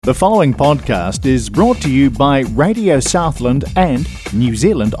The following podcast is brought to you by Radio Southland and New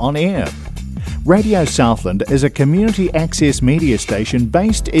Zealand On Air. Radio Southland is a community access media station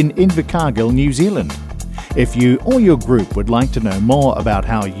based in Invercargill, New Zealand. If you or your group would like to know more about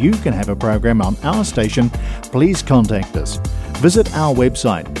how you can have a program on our station, please contact us. Visit our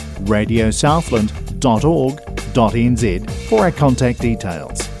website radiosouthland.org.nz for our contact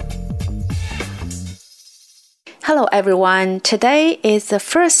details. Hello everyone, today is the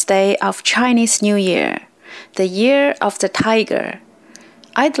first day of Chinese New Year, the year of the tiger.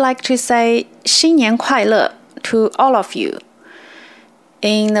 I'd like to say 新年快乐 to all of you.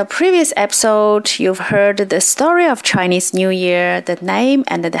 In the previous episode, you've heard the story of Chinese New Year, the name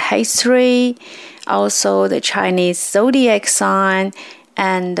and the history, also the Chinese zodiac sign,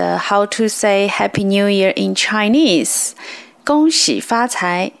 and how to say Happy New Year in Chinese. 恭喜发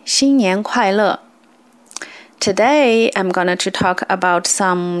财，新年快乐。Today, I'm going to talk about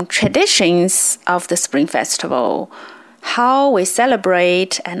some traditions of the Spring Festival, how we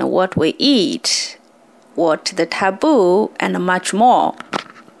celebrate and what we eat, what the taboo, and much more.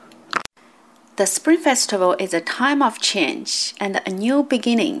 The Spring Festival is a time of change and a new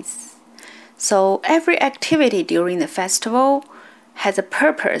beginnings. So every activity during the festival has a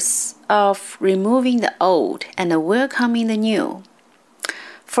purpose of removing the old and welcoming the new.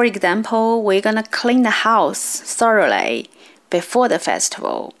 For example, we're going to clean the house thoroughly before the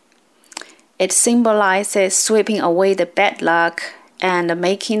festival. It symbolizes sweeping away the bad luck and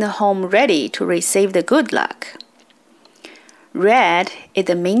making the home ready to receive the good luck. Red is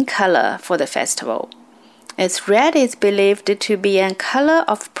the main color for the festival, as red is believed to be a color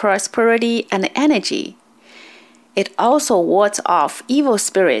of prosperity and energy. It also wards off evil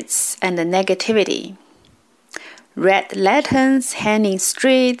spirits and negativity. Red lanterns hang in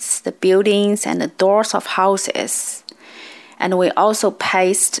streets, the buildings, and the doors of houses. And we also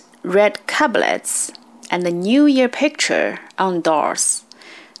paste red tablets and the New Year picture on doors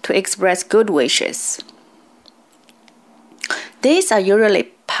to express good wishes. These are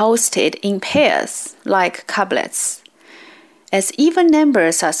usually posted in pairs, like tablets, as even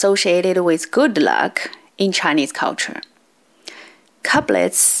numbers are associated with good luck in Chinese culture.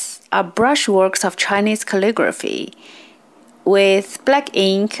 Tablets are brushworks of Chinese calligraphy with black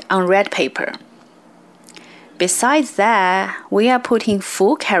ink on red paper. Besides that, we are putting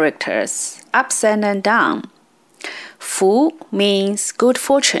Fu characters upside and down. Fu means good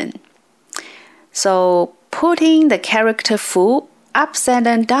fortune. So putting the character Fu upside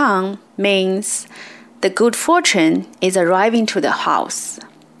and down means the good fortune is arriving to the house.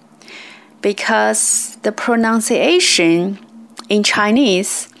 Because the pronunciation in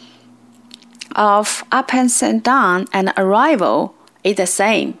Chinese of up and down and arrival is the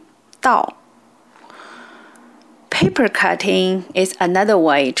same, 到. Paper cutting is another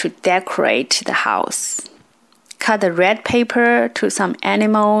way to decorate the house. Cut the red paper to some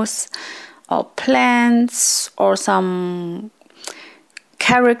animals or plants or some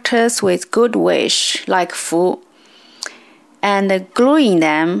characters with good wish like Fu, and gluing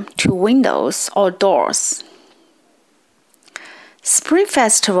them to windows or doors. Spring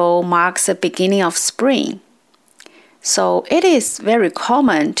Festival marks the beginning of spring, so it is very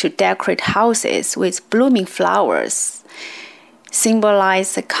common to decorate houses with blooming flowers,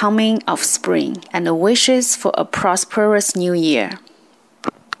 symbolize the coming of spring and the wishes for a prosperous new year.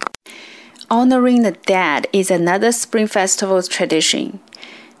 Honoring the dead is another Spring Festival's tradition.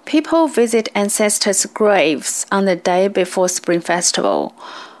 People visit ancestors' graves on the day before Spring Festival,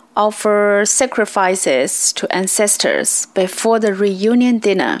 offer sacrifices to ancestors before the reunion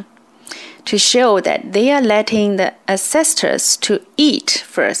dinner to show that they are letting the ancestors to eat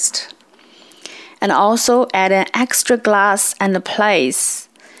first, and also add an extra glass and a place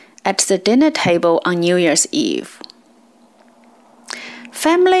at the dinner table on New Year's Eve.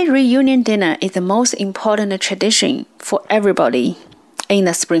 Family reunion dinner is the most important tradition for everybody in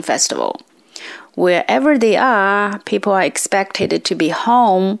the Spring Festival. Wherever they are, people are expected to be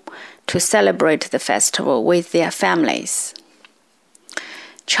home to celebrate the festival with their families.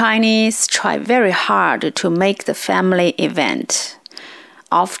 Chinese try very hard to make the family event,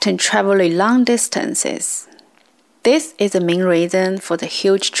 often traveling long distances. This is the main reason for the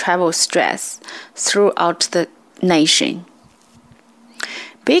huge travel stress throughout the nation.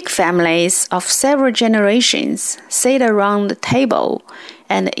 Big families of several generations sit around the table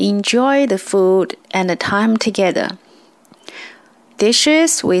and enjoy the food and the time together.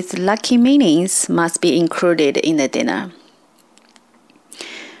 Dishes with lucky meanings must be included in the dinner.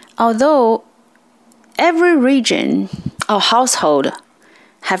 Although every region or household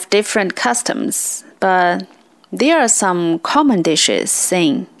have different customs, but There are some common dishes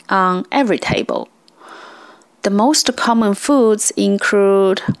seen on every table. The most common foods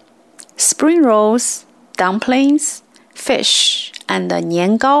include spring rolls, dumplings, fish, and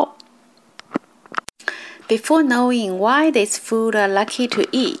年糕. Before knowing why these foods are lucky to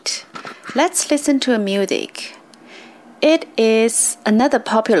eat, let's listen to a music. It is another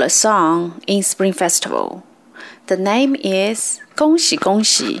popular song in Spring Festival. The name is 恭喜恭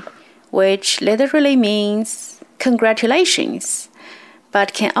喜, which literally means congratulations,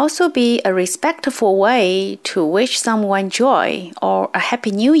 but can also be a respectful way to wish someone joy or a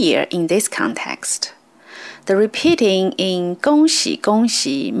happy new year in this context. The repeating in 恭喜恭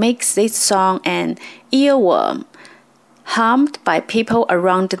喜 makes this song an earworm, hummed by people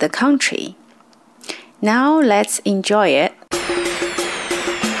around the country. Now let's enjoy it.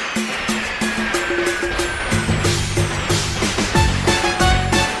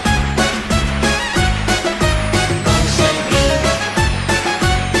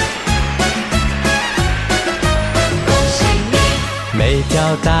每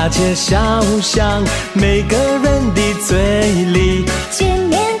条大街小巷，每个人的嘴里，见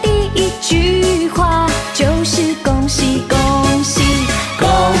面第一句话就是恭喜恭喜，恭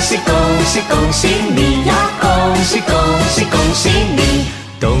喜恭喜恭喜你呀，恭喜恭喜恭喜你。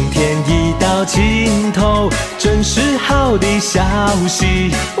冬天已到尽头，真是好的消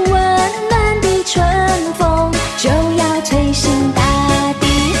息。温暖的春风就要吹醒大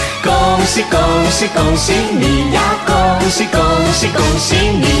地，恭喜恭喜恭喜你呀，恭喜恭喜恭喜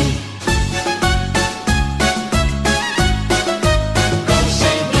你。恭喜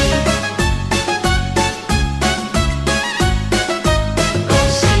你，恭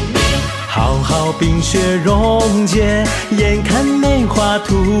喜你。好好冰雪融解，眼看梅花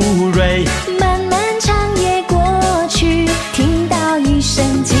吐蕊，漫漫长夜过去，听到一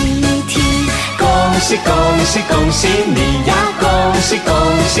声集体，恭喜恭喜恭喜你呀，恭喜恭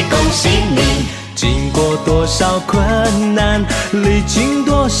喜恭喜你。经过多少困难，历经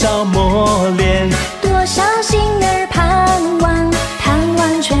多少磨练，多少心儿盼望，盼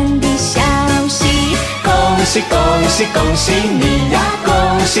望春的消息，恭喜恭喜恭喜你呀，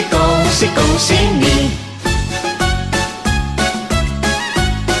恭喜恭喜恭喜你。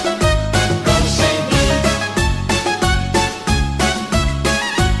恭喜你，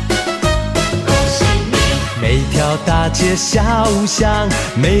恭喜你。每条大街小巷，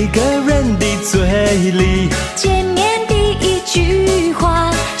每个人的嘴里，见面第一句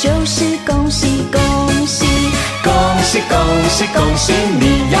话就是恭喜恭喜，恭喜恭喜恭喜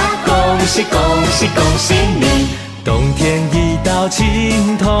你呀，恭喜恭喜恭喜你。冬天已到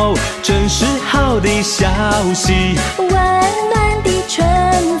尽头，真是好的消息。温暖的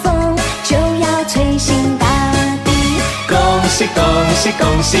春风就要吹醒大地，恭喜恭喜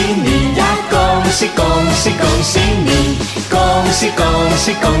恭喜你呀，恭喜恭喜恭喜你。恭喜恭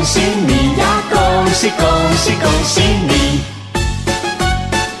喜恭喜你呀，恭喜恭喜恭喜你。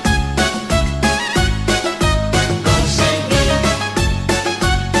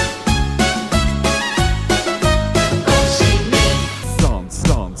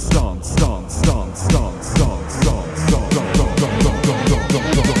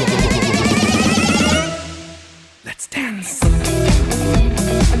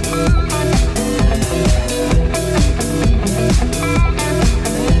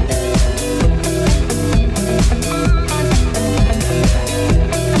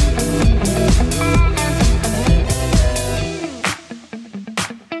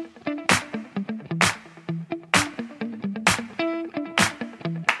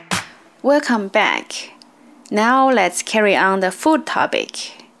Welcome back. Now let's carry on the food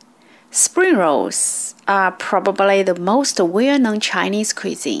topic. Spring rolls are probably the most well-known Chinese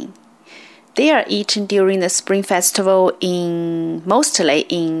cuisine. They are eaten during the Spring Festival mostly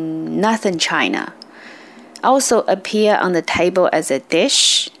in northern China. Also appear on the table as a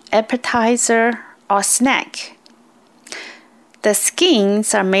dish, appetizer, or snack. The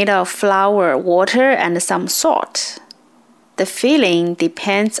skins are made of flour, water, and some salt. The filling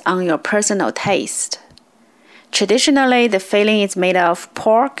depends on your personal taste. Traditionally, the filling is made of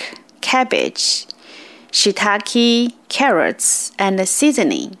pork, cabbage, shiitake, carrots, and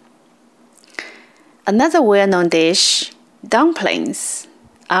seasoning. Another well-known dish, dumplings,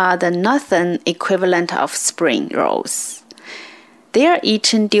 are the northern equivalent of spring rolls. They are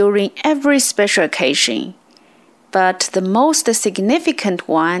eaten during every special occasion, but the most significant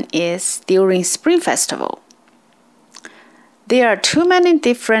one is during Spring Festival. There are too many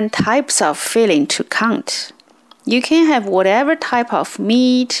different types of filling to count. You can have whatever type of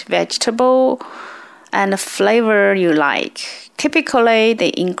meat, vegetable, and flavor you like. Typically,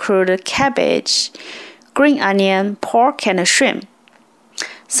 they include cabbage, green onion, pork, and shrimp.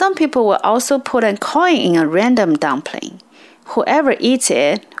 Some people will also put a coin in a random dumpling. Whoever eats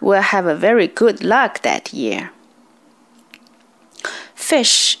it will have a very good luck that year.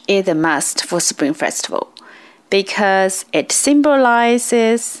 Fish is a must for Spring Festival because it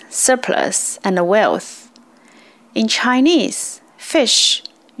symbolizes surplus and wealth. In Chinese, fish,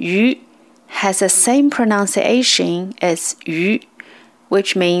 鱼, has the same pronunciation as 鱼,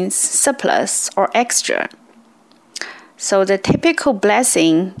 which means surplus or extra. So the typical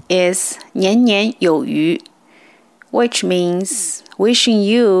blessing is 年年有余, which means wishing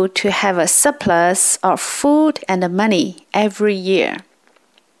you to have a surplus of food and money every year.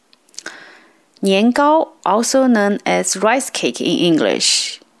 年糕, also known as rice cake in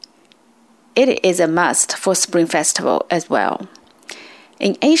English. It is a must for Spring Festival as well.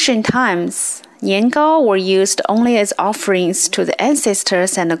 In ancient times, 年糕 were used only as offerings to the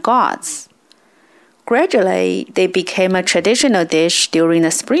ancestors and the gods. Gradually, they became a traditional dish during the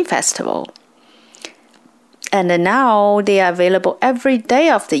Spring Festival. And now they are available every day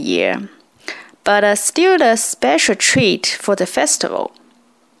of the year, but are still a special treat for the festival.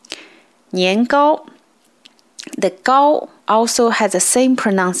 年糕, the 糕 also has the same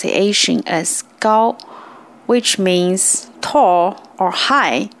pronunciation as 高, which means tall or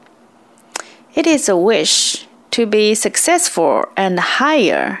high. It is a wish to be successful and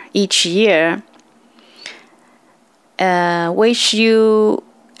higher each year. Wish you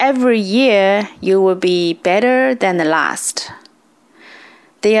every year you will be better than the last.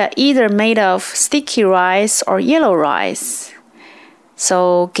 They are either made of sticky rice or yellow rice,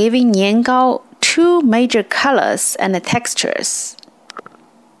 so giving 年糕 two major colors and textures.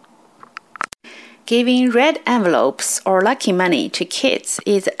 Giving red envelopes or lucky money to kids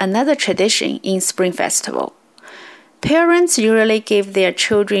is another tradition in Spring Festival. Parents usually give their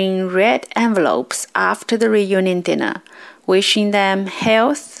children red envelopes after the reunion dinner, wishing them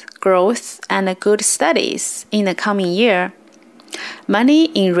health, growth, and good studies in the coming year. Money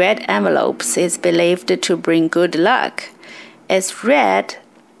in red envelopes is believed to bring good luck, as red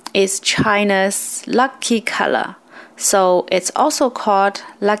is China's lucky color, so it's also called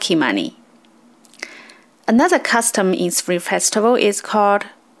lucky money. Another custom in Spring Festival is called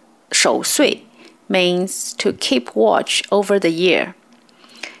守岁, means to keep watch over the year.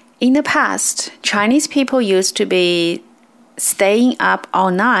 In the past, Chinese people used to be staying up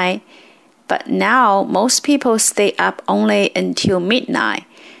all night, but now most people stay up only until midnight.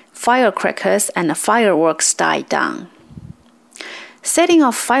 Firecrackers and fireworks die down. Setting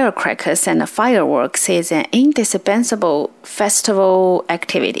off firecrackers and fireworks is an indispensable festival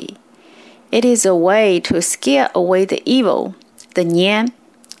activity. It is a way to scare away the evil, the nian,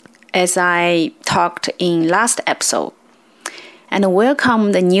 as I talked in last episode, and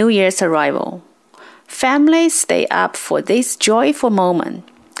welcome the New Year's arrival. Families stay up for this joyful moment.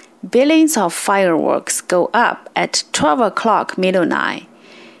 Billions of fireworks go up at 12 o'clock midnight,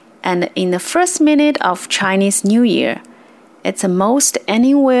 and in the first minute of Chinese New Year, it's the most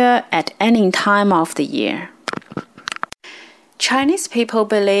anywhere at any time of the year. Chinese people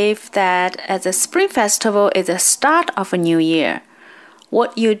believe that as a Spring Festival is the start of a new year,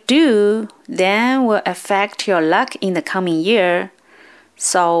 what you do then will affect your luck in the coming year.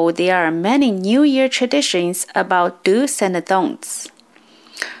 So there are many New Year traditions about do's and don'ts.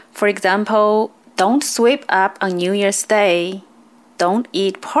 For example, don't sweep up on New Year's Day, don't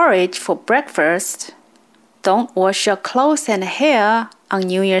eat porridge for breakfast, don't wash your clothes and hair on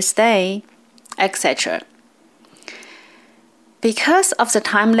New Year's Day, etc. Because of the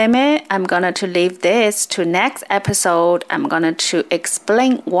time limit, I'm going to leave this to next episode. I'm going to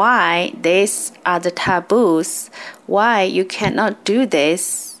explain why these are the taboos, why you cannot do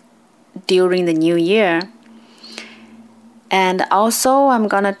this during the new year. And also, I'm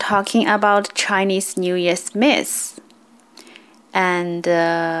going to talking about Chinese New Year's myths. And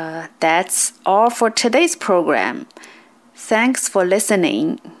that's all for today's program. Thanks for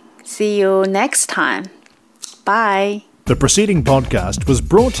listening. See you next time. Bye. The preceding podcast was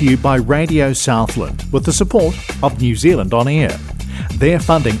brought to you by Radio Southland with the support of New Zealand On Air. Their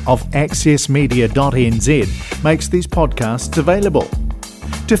funding of accessmedia.nz makes these podcasts available.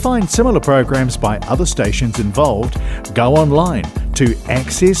 To find similar programs by other stations involved, go online to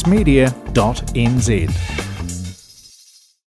accessmedia.nz.